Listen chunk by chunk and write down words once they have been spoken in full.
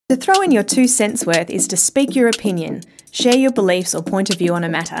To throw in your 2 cents worth is to speak your opinion, share your beliefs or point of view on a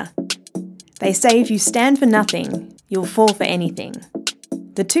matter. They say if you stand for nothing, you'll fall for anything.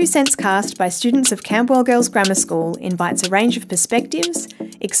 The 2 Cents Cast by students of Camberwell Girls Grammar School invites a range of perspectives,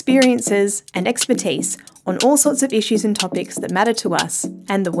 experiences and expertise on all sorts of issues and topics that matter to us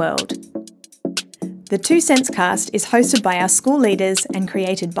and the world. The 2 Cents Cast is hosted by our school leaders and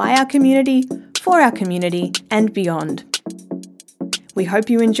created by our community, for our community and beyond. We hope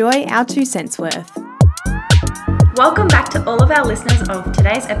you enjoy our 2 cents worth. Welcome back to all of our listeners of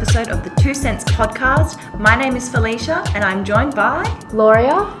today's episode of the 2 Cents Podcast. My name is Felicia and I'm joined by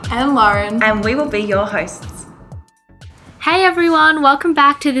Gloria and Lauren, and we will be your hosts. Hey everyone, welcome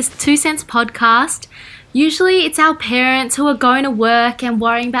back to this 2 Cents Podcast. Usually it's our parents who are going to work and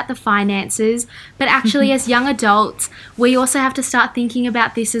worrying about the finances, but actually as young adults, we also have to start thinking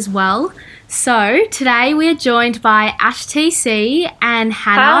about this as well. So today we are joined by Ash TC and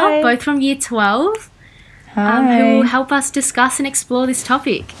Hannah, Hi. both from Year 12, who will help us discuss and explore this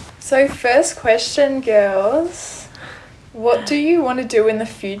topic. So first question, girls. What do you want to do in the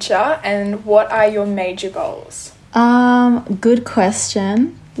future and what are your major goals? Good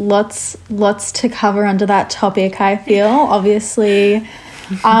question. Lots to cover under that topic, I feel. Obviously,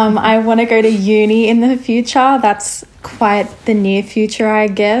 I want to go to uni in the future. That's quite the near future, I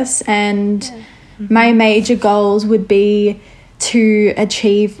guess. And my major goals would be to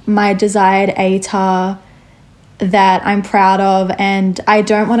achieve my desired ATAR that I'm proud of, and I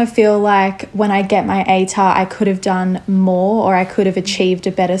don't want to feel like when I get my ATAR I could have done more or I could have achieved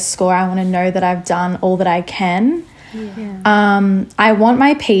a better score. I want to know that I've done all that I can. I want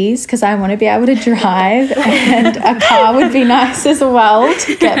my Ps because I want to be able to drive and a car would be nice as well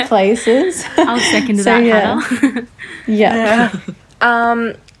to get places. I'll second that,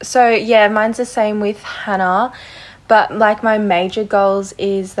 Hannah. So mine's the same with Hannah. But like my major goals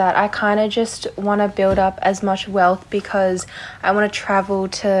is that I kind of just want to build up as much wealth because I want to travel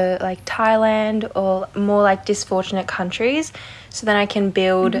to like Thailand or more like disfortunate countries so then I can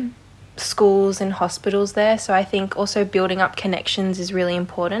build schools and hospitals there. So I think also building up connections is really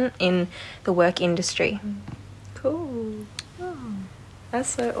important in the work industry. Cool. Oh, that's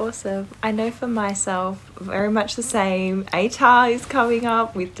so awesome. I know for myself, very much the same. ATAR is coming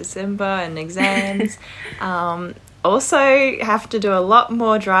up with December and exams. Also have to do a lot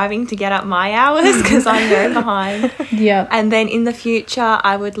more driving to get up my hours because I'm very behind. Yeah. And then in the future,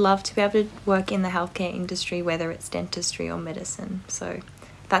 I would love to be able to work in the healthcare industry, whether it's dentistry or medicine. So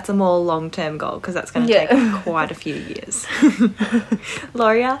that's a more long-term goal because that's going to take quite a few years.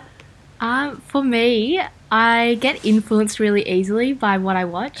 Loria? For me, I get influenced really easily by what I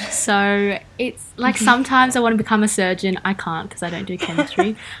watch. So it's like sometimes I want to become a surgeon. I can't because I don't do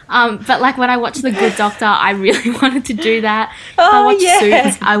chemistry. But like when I watch The Good Doctor, I really wanted to do that. If I watch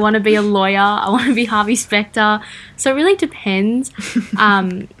Suits, I want to be a lawyer. I want to be Harvey Specter. So it really depends.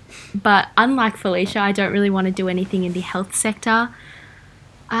 But unlike Felicia, I don't really want to do anything in the health sector.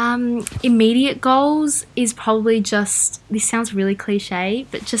 Immediate goals is probably just, this sounds really cliche,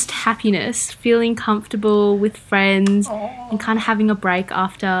 but just happiness, feeling comfortable with friends and kind of having a break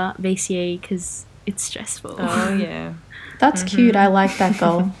after VCE because it's stressful. Oh, yeah. That's cute. I like that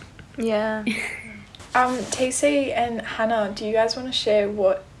goal. Yeah. TC and Hannah, do you guys want to share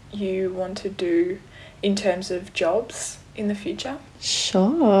what you want to do in terms of jobs in the future?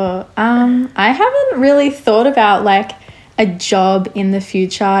 Sure. I haven't really thought about like a job in the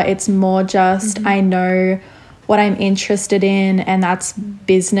future. It's more just I know what I'm interested in, and that's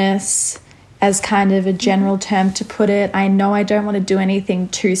business as kind of a general term to put it. I know I don't want to do anything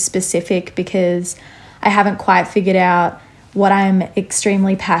too specific because I haven't quite figured out what I'm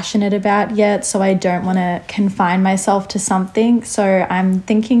extremely passionate about yet, so I don't want to confine myself to something. So I'm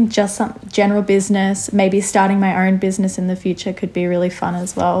thinking just some general business, maybe starting my own business in the future could be really fun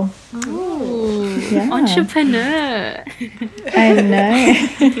as well. Ooh, yeah. Entrepreneur. I know.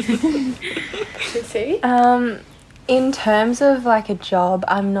 TC? In terms of like a job,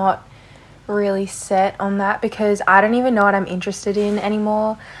 I'm not really set on that because I don't even know what I'm interested in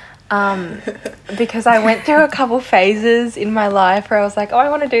anymore. Because I went through a couple phases in my life where I was like, oh, I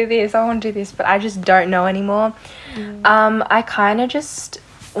want to do this, but I just don't know anymore. I kind of just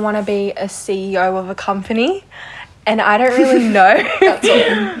want to be a CEO of a company, and I don't really know.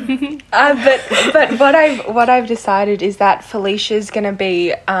 But what I've decided is that Felicia's gonna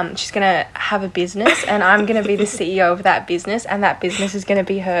be, she's gonna have a business, and I'm gonna be the CEO of that business, and that business is gonna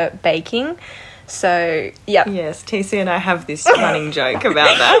be her baking. So, yeah. Yes, TC and I have this running joke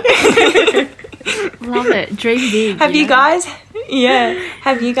about that. Love it. Dream big. Have you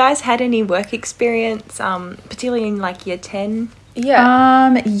guys had any work experience, particularly in like year 10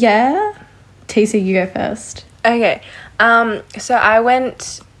 Yeah. Tisa, you go first. Okay. So I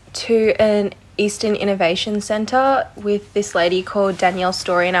went to an Eastern Innovation Centre with this lady called Danielle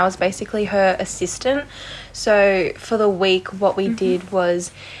Story, and I was basically her assistant. So for the week, what we did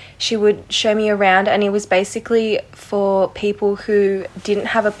was she would show me around, and it was basically for people who didn't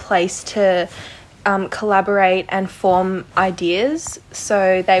have a place to collaborate and form ideas.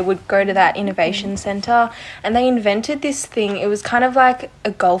 So they would go to that innovation centre, and they invented this thing. It was kind of like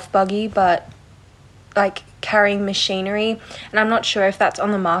a golf buggy, but like carrying machinery, and I'm not sure if that's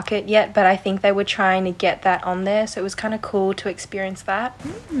on the market yet, but I think they were trying to get that on there, so it was kind of cool to experience that.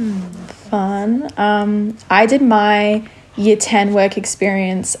 Fun. I did my year 10 work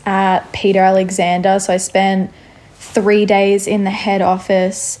experience at Peter Alexander, so I spent 3 days in the head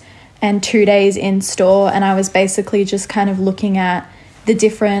office and 2 days in store, and I was basically just kind of looking at the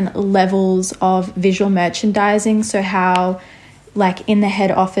different levels of visual merchandising. So how, like in the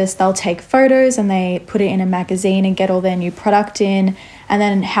head office, they'll take photos and they put it in a magazine and get all their new product in, and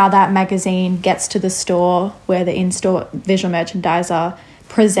then how that magazine gets to the store where the in-store visual merchandiser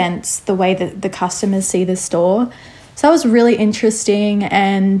presents the way that the customers see the store. So that was really interesting,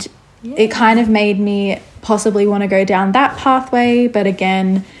 and it kind of made me possibly want to go down that pathway, but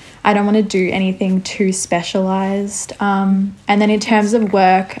again, I don't want to do anything too specialised. And then in terms of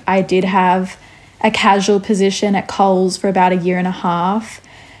work, I did have a casual position at Coles for about 1.5 years.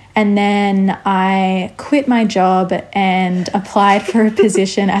 And then I quit my job and applied for a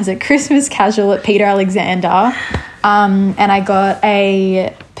position as a Christmas casual at Peter Alexander. And I got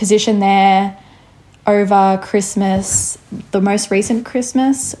a position there over Christmas, the most recent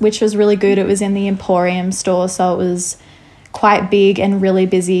Christmas, which was really good. It was in the Emporium store, so it was quite big and really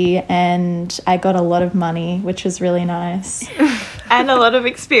busy, and I got a lot of money, which was really nice. And a lot of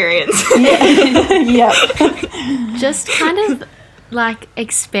experience. Yep. Just kind of like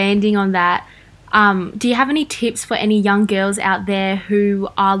expanding on that, do you have any tips for any young girls out there who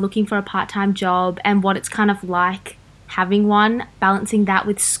are looking for a part-time job and what it's kind of like having one, balancing that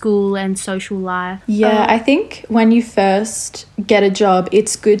with school and social life? Yeah, I think when you first get a job,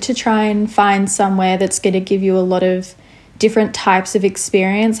 it's good to try and find somewhere that's going to give you a lot of different types of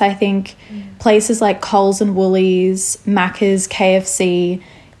experience. I think places like Coles and Woolies, Macca's, KFC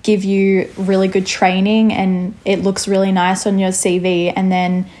give you really good training and it looks really nice on your CV. And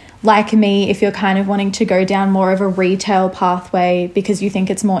then like me, if you're kind of wanting to go down more of a retail pathway because you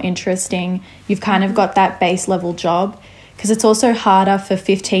think it's more interesting, you've kind of got that base level job, because it's also harder for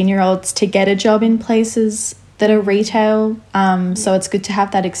 15-year-olds to get a job in places that are retail. So it's good to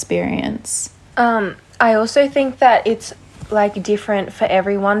have that experience. I also think that it's like different for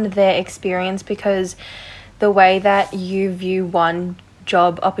everyone, their experience, because the way that you view one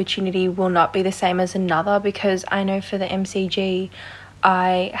job opportunity will not be the same as another. Because I know for the MCG,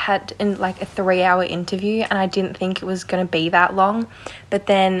 I had like a 3-hour interview and I didn't think it was going to be that long, but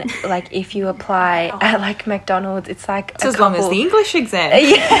then like if you apply at like McDonald's, it's like it's as long as the English exam.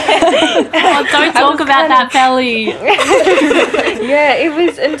 Oh, don't talk about that, Belly. Yeah, it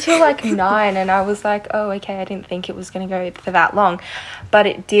was until like 9 and I was like, oh okay, I didn't think it was going to go for that long, but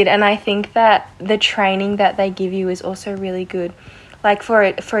it did. And I think that the training that they give you is also really good. Like for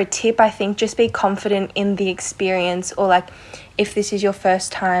a tip, I think just be confident in the experience, or like if this is your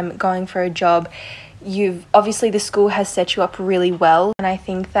first time going for a job, you've obviously the school has set you up really well, and I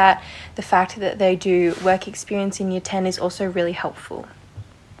think that the fact that they do work experience in year 10 is also really helpful.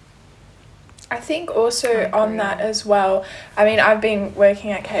 I think also on that as well, I mean, I've been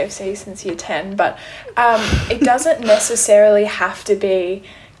working at KFC since year 10, but it doesn't necessarily have to be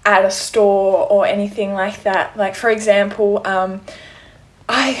at a store or anything like that. Like, for example,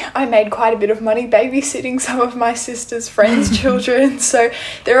 I made quite a bit of money babysitting some of my sister's friends' children. So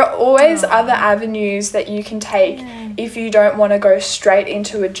there are always other avenues that you can take if you don't want to go straight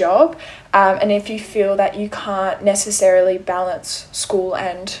into a job, and if you feel that you can't necessarily balance school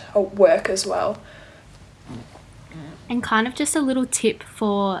and work as well. And kind of just a little tip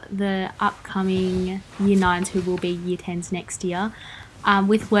for the upcoming year 9s who will be year 10s next year.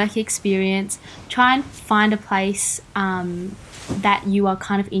 With work experience, try and find a place that you are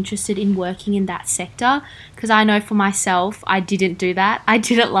kind of interested in working in that sector, because I know for myself I didn't do that. I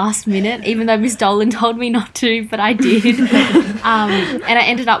did it last minute, even though Miss Dolan told me not to, but I did. And I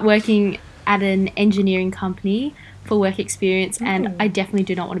ended up working at an engineering company for work experience, and I definitely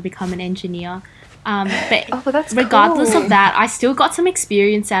do not want to become an engineer. But that's regardless cool. of that, I still got some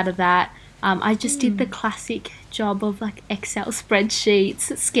experience out of that. I just did the classic job of like Excel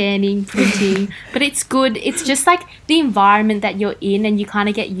spreadsheets, scanning, printing, but it's good. It's just like the environment that you're in, and you kind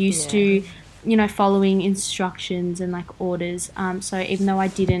of get used to following instructions and like orders. So even though I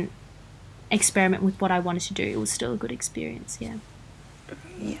didn't experiment with what I wanted to do, it was still a good experience. Yeah.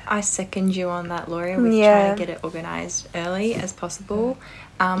 I second you on that, Laurie, with trying to get it organised early as possible.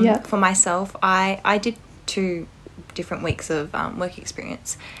 For myself, I did 2 different weeks of work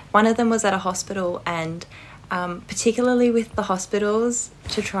experience. One of them was at a hospital, and particularly with the hospitals,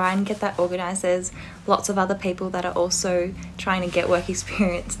 to try and get that organised, there's lots of other people that are also trying to get work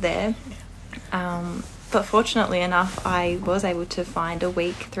experience there. But fortunately enough, I was able to find a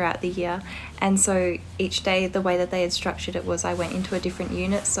week throughout the year. And so each day, the way that they had structured it was I went into a different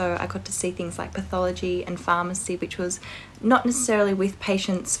unit. So I got to see things like pathology and pharmacy, which was not necessarily with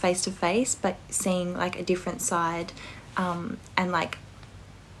patients face to face, but seeing like a different side, and like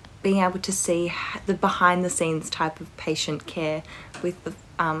being able to see the behind the scenes type of patient care with the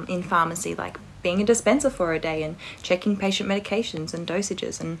in pharmacy, like being a dispenser for a day and checking patient medications and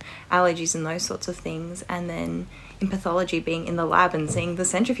dosages and allergies and those sorts of things. And then in pathology, being in the lab and seeing the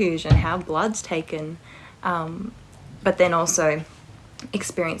centrifuge and how blood's taken. But then also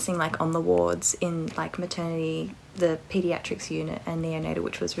experiencing like on the wards in like maternity, the pediatrics unit and neonatal,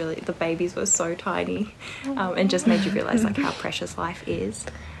 which was really, the babies were so tiny, and just made you realise like how precious life is.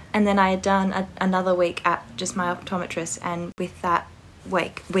 And then I had done another week at just my optometrist, and with that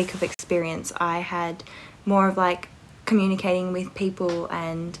week of experience, I had more of like communicating with people,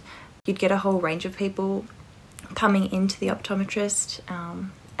 and you'd get a whole range of people coming into the optometrist,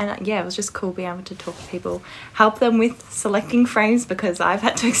 and it was just cool being able to talk to people, help them with selecting frames, because I've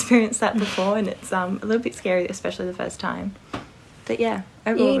had to experience that before, and it's a little bit scary, especially the first time. But yeah,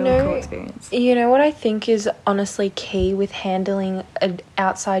 overall really cool experience. You know what I think is honestly key with handling an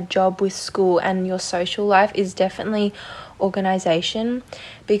outside job with school and your social life is definitely organisation,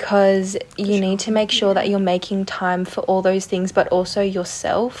 because you need to make sure that you're making time for all those things, but also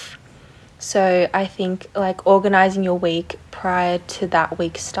yourself. So I think like organising your week prior to that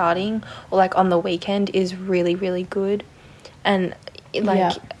week starting, or like on the weekend, is really, really good. And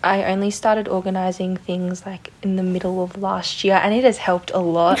I only started organising things like in the middle of last year, and it has helped a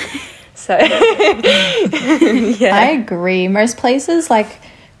lot. So I agree. Most places like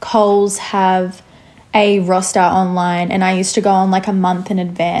Coles have a roster online, and I used to go on like a month in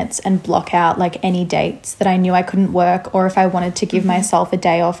advance and block out like any dates that I knew I couldn't work, or if I wanted to give myself a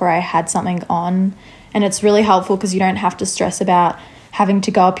day off or I had something on. And it's really helpful because you don't have to stress about having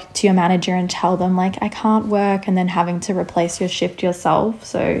to go up to your manager and tell them like I can't work, and then having to replace your shift yourself.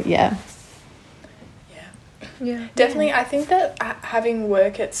 So yeah, definitely. I think that having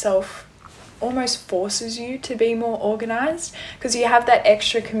work itself almost forces you to be more organised, because you have that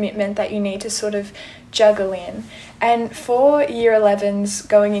extra commitment that you need to sort of juggle in. And for year 11s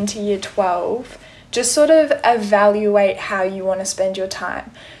going into year 12, just sort of evaluate how you want to spend your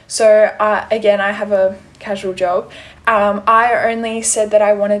time. So again, I have a casual job. I only said that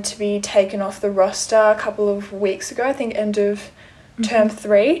I wanted to be taken off the roster a couple of weeks ago, I think end of term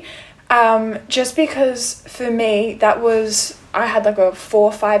 3, just because for me I had like a 4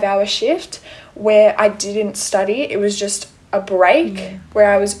 or 5 hour shift where I didn't study. It was just a break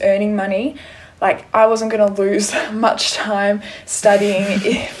where I was earning money. Like, I wasn't going to lose much time studying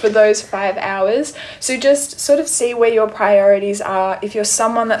for those 5 hours. So just sort of see where your priorities are. If you're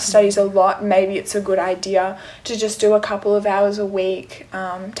someone that studies a lot, maybe it's a good idea to just do a couple of hours a week,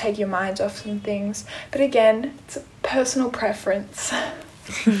 take your mind off some things. But again, it's a personal preference.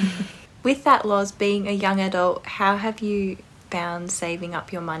 With that, Loz, being a young adult, how have you found saving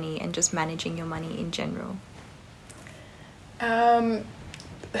up your money and just managing your money in general?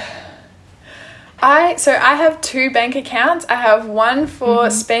 I have 2 bank accounts. I have one for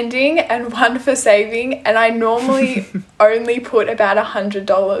spending and one for saving, and I normally only put about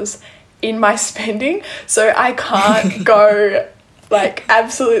 $100 in my spending, so I can't go like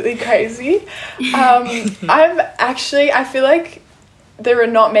absolutely crazy. I feel like there are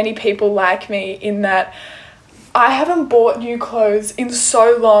not many people like me in that I haven't bought new clothes in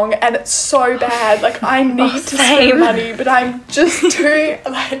so long, and it's so bad. Like, I need to spend money, but I'm just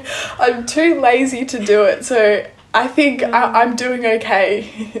I'm too lazy to do it. So I think I'm doing okay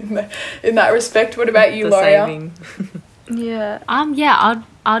in that respect. What about you, Loria?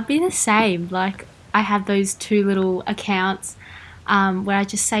 I'd be the same. Like, I have those 2 little accounts where I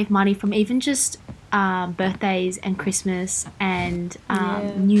just save money from even just birthdays and Christmas and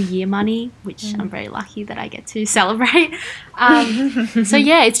New Year money, which I'm very lucky that I get to celebrate. So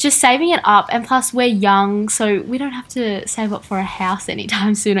yeah, it's just saving it up, and plus we're young, so we don't have to save up for a house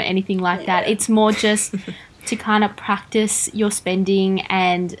anytime soon or anything like that. It's more just to kind of practice your spending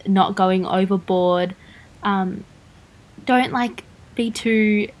and not going overboard. Don't like be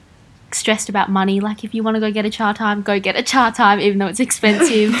too stressed about money. Like if you want to go get a cha time, go get a cha time, even though it's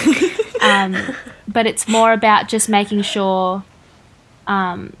expensive. But it's more about just making sure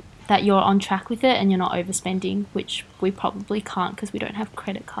that you're on track with it and you're not overspending, which we probably can't because we don't have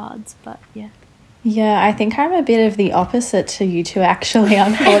credit cards. But yeah. Yeah, I think I'm a bit of the opposite to you two, actually,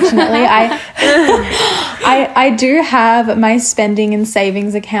 unfortunately. I do have my spending and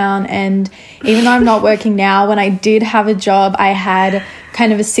savings account, and even though I'm not working now, when I did have a job, I had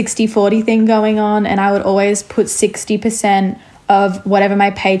kind of a 60-40 thing going on, and I would always put 60% of whatever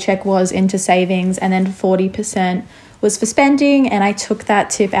my paycheck was into savings, and then 40% was for spending. And I took that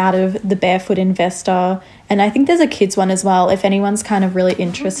tip out of the Barefoot Investor, and I think there's a kids one as well if anyone's kind of really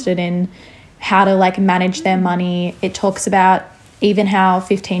interested in how to like manage their money. It talks about even how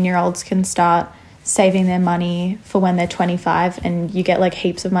 15-year-olds can start saving their money for when they're 25, and you get like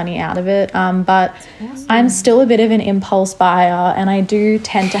heaps of money out of it. But awesome. I'm still a bit of an impulse buyer, and I do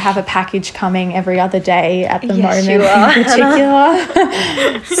tend to have a package coming every other day at the moment in particular.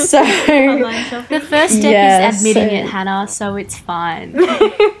 So the first step is admitting it, Hannah, so it's fine.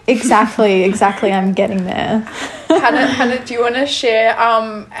 Exactly. I'm getting there. Hannah, do you want to share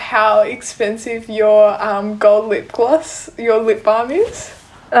how expensive your gold lip gloss, your lip balm is?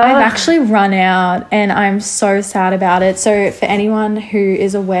 I've actually run out, and I'm so sad about it. So for anyone who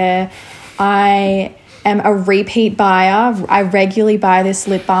is aware, I am a repeat buyer. I regularly buy this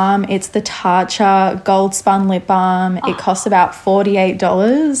lip balm. It's the Tatcha Gold Spun Lip Balm. It costs about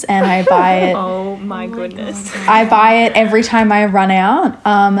 $48, and I buy it. Oh my goodness. I buy it every time I run out.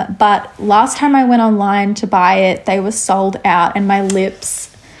 But last time I went online to buy it, they were sold out, and my lips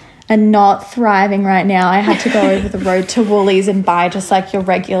are not thriving right now. I had to go over the road to Woolies and buy just like your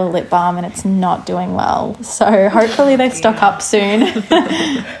regular lip balm, and it's not doing well. So hopefully they stock up soon.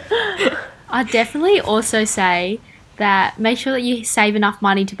 I'd definitely also say that make sure that you save enough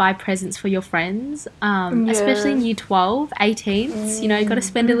money to buy presents for your friends, especially in year 12, 18s. You know, you've got to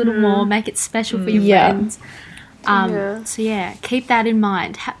spend a little more, make it special for your friends. So yeah, keep that in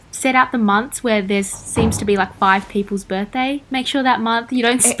mind. Set out the months where there seems to be like 5 people's birthday. Make sure that month you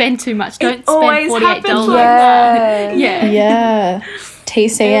don't spend too much. Don't spend $48. Yeah.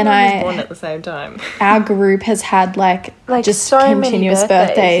 TC and I born at the same time. Our group has had like just so continuous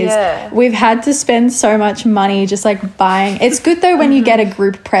birthdays. Yeah. We've had to spend so much money just like buying. It's good though when you get a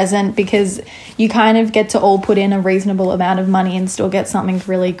group present, because you kind of get to all put in a reasonable amount of money and still get something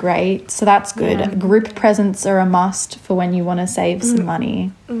really great. So that's good. Yeah. Group presents are a must for when you want to save some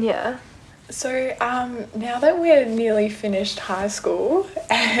money. Yeah. So now that we're nearly finished high school,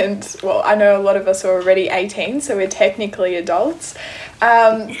 and well, I know a lot of us are already 18, so we're technically adults,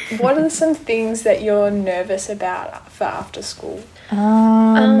 what are some things that you're nervous about for after school?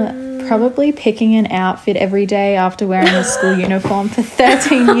 Probably picking an outfit every day after wearing a school uniform for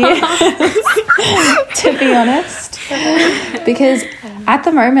 13 years, to be honest. Because at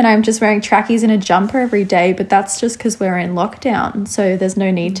the moment I'm just wearing trackies and a jumper every day, but that's just because we're in lockdown, so there's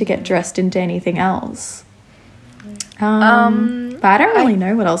no need to get dressed into anything else. But I don't really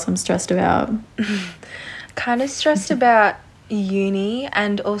know what else I'm stressed about. Kind of stressed about uni,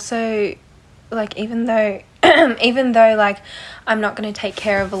 and also like even though like I'm not going to take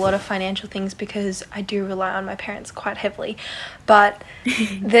care of a lot of financial things because I do rely on my parents quite heavily, but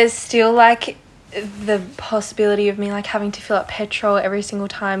there's still like the possibility of me like having to fill up petrol every single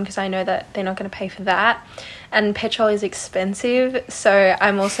time, because I know that they're not going to pay for that, and petrol is expensive, so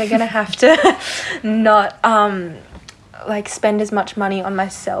I'm also going to have to not like spend as much money on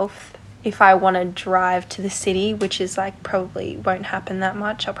myself if I want to drive to the city, which is like probably won't happen that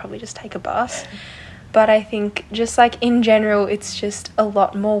much. I'll probably just take a bus. But I think just like in general, it's just a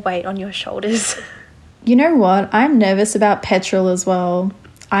lot more weight on your shoulders. You know what? I'm nervous about petrol as well.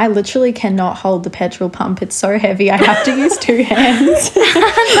 I literally cannot hold the petrol pump. It's so heavy. I have to use 2 hands.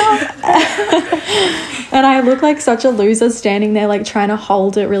 And I look like such a loser standing there like trying to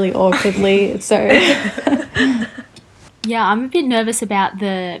hold it really awkwardly. So yeah, I'm a bit nervous about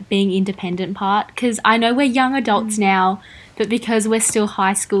the being independent part, because I know we're young adults now, but because we're still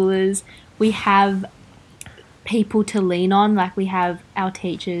high schoolers, we have people to lean on. Like we have our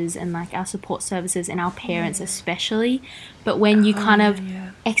teachers and like our support services and our parents especially. But when you kind of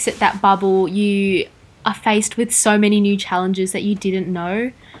exit that bubble, you are faced with so many new challenges that you didn't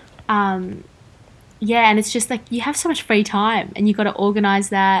know. And it's just like you have so much free time and you got to organize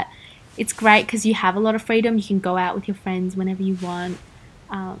that. It's great because you have a lot of freedom. You can go out with your friends whenever you want,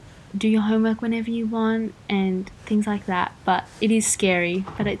 do your homework whenever you want, and things like that. But it is scary,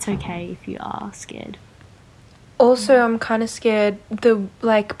 but it's okay if you are scared. Also, I'm kind of scared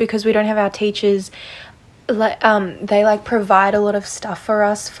because we don't have our teachers, they like provide a lot of stuff for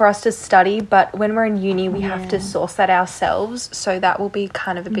us to study, but when we're in uni we have to source that ourselves, so that will be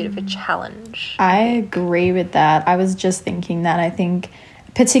kind of a bit of a challenge. I agree with that. I was just thinking that. I think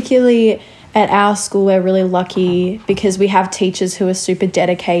particularly at our school we're really lucky because we have teachers who are super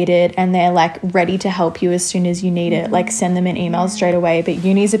dedicated and they're like ready to help you as soon as you need it, like send them an email straight away. But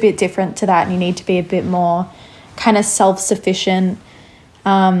uni's a bit different to that, and you need to be a bit more kind of self-sufficient,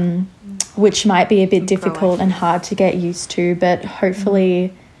 which might be a bit difficult and hard to get used to, but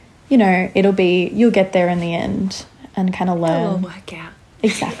hopefully, you know, you'll get there in the end and kind of learn. It'll work out.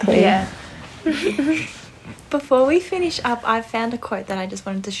 Exactly. Yeah. Before we finish up, I found a quote that I just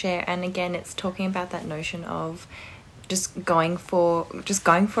wanted to share, and again, it's talking about that notion of just going for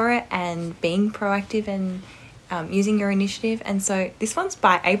it and being proactive and using your initiative. And so this one's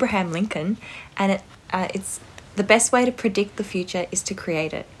by Abraham Lincoln, and it's the best way to predict the future is to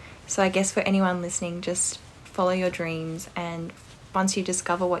create it. So I guess for anyone listening, just follow your dreams, and once you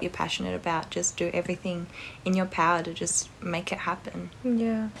discover what you're passionate about, just do everything in your power to just make it happen.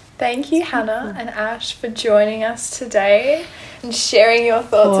 Yeah. Thank you, Hannah and Ash, for joining us today and sharing your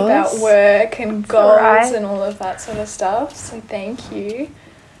thoughts about work and goals and all of that sort of stuff. So thank you.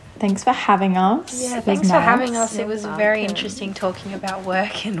 Thanks for having us. Yeah, thanks for having us. It was very interesting talking about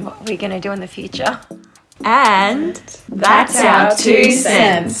work and what we're going to do in the future. And that's our 2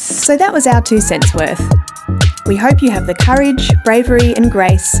 cents. So that was our 2 cents worth. We hope you have the courage, bravery and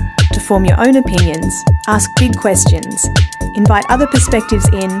grace to form your own opinions, ask big questions, invite other perspectives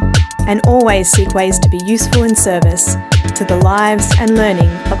in, and always seek ways to be useful in service to the lives and learning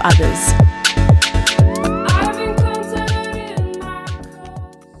of others.